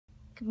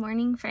Good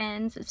morning,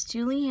 friends. It's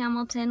Julie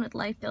Hamilton with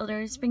Life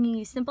Builders, bringing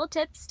you simple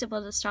tips to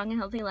build a strong and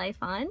healthy life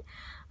on.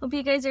 Hope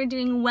you guys are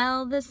doing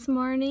well this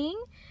morning.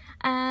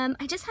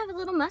 I just have a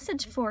little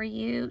message for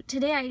you.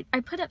 Today I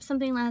put up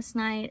something last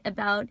night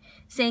about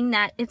saying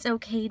that it's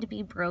okay to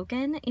be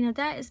broken. You know,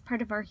 that is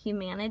part of our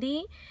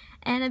humanity.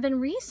 And I've been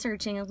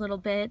researching a little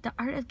bit the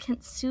art of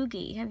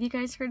kintsugi. Have you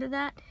guys heard of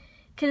that?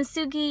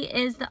 Kintsugi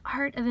is the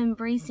art of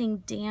embracing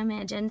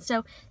damage, and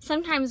so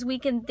sometimes we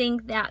can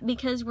think that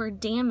because we're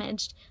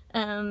damaged,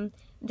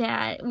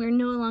 that we're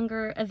no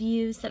longer of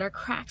use, that our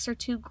cracks are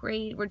too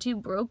great, we're too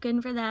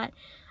broken for that.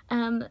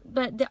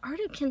 But the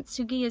art of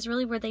kintsugi is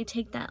really where they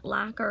take that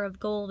lacquer of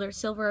gold or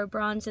silver or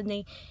bronze and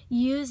they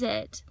use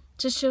it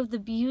to show the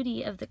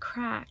beauty of the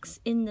cracks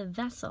in the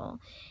vessel.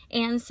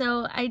 And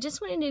so I just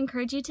wanted to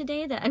encourage you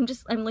today that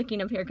I'm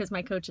looking up here because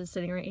my coach is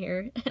sitting right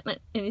here and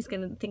he's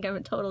gonna think I'm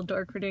a total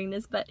dork for doing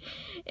this, but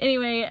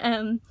anyway,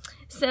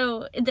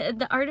 so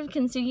the art of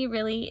kintsugi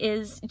really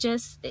is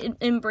just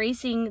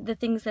embracing the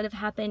things that have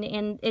happened,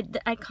 and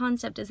the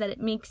concept is that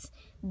it makes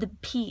the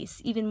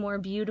piece even more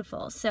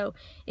beautiful. So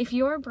if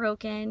you're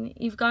broken,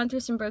 you've gone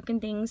through some broken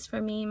things. For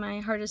me, my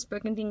hardest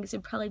broken things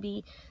would probably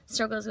be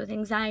struggles with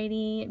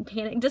anxiety and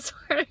panic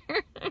disorder.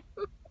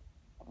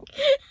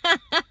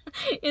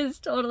 Is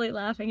totally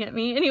laughing at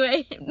me.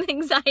 Anyway,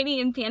 anxiety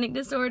and panic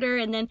disorder,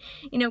 and then,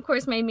 you know, of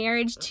course, my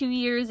marriage 2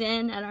 years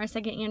in at our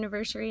 2nd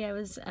anniversary, I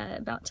was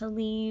about to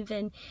leave,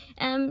 and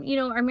you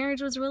know, our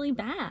marriage was really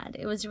bad.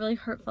 It was really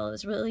hurtful. It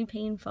was really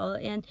painful,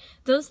 and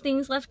those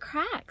things left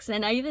cracks.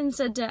 And I even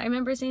said I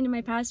remember saying to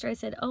my pastor, I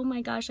said, "Oh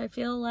my gosh, I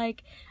feel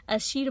like a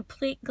sheet of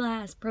plate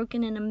glass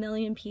broken in a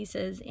million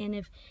pieces, and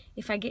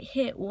if I get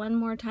hit one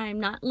more time,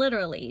 not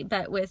literally,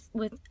 but with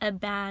a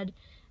bad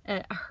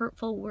a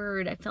hurtful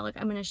word, I feel like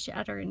I'm going to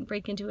shatter and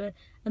break into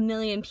a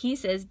million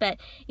pieces." But,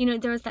 you know,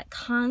 there was that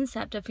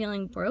concept of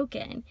feeling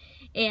broken.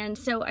 And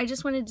so I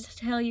just wanted to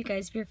tell you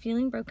guys, if you're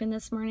feeling broken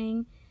this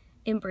morning,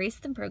 embrace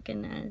the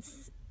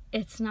brokenness.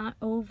 It's not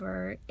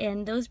over.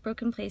 And those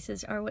broken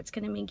places are what's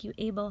going to make you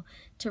able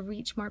to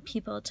reach more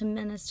people, to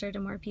minister to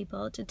more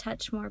people, to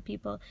touch more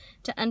people,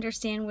 to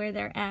understand where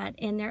they're at.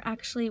 And they're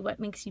actually what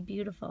makes you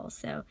beautiful.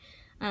 So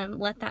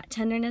let that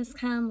tenderness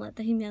come, let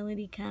the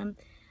humility come.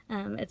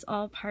 It's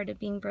all part of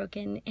being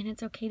broken, and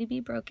it's okay to be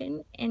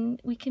broken,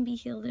 and we can be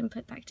healed and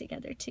put back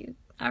together too.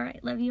 All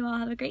right, love you all.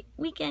 Have a great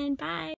weekend. Bye.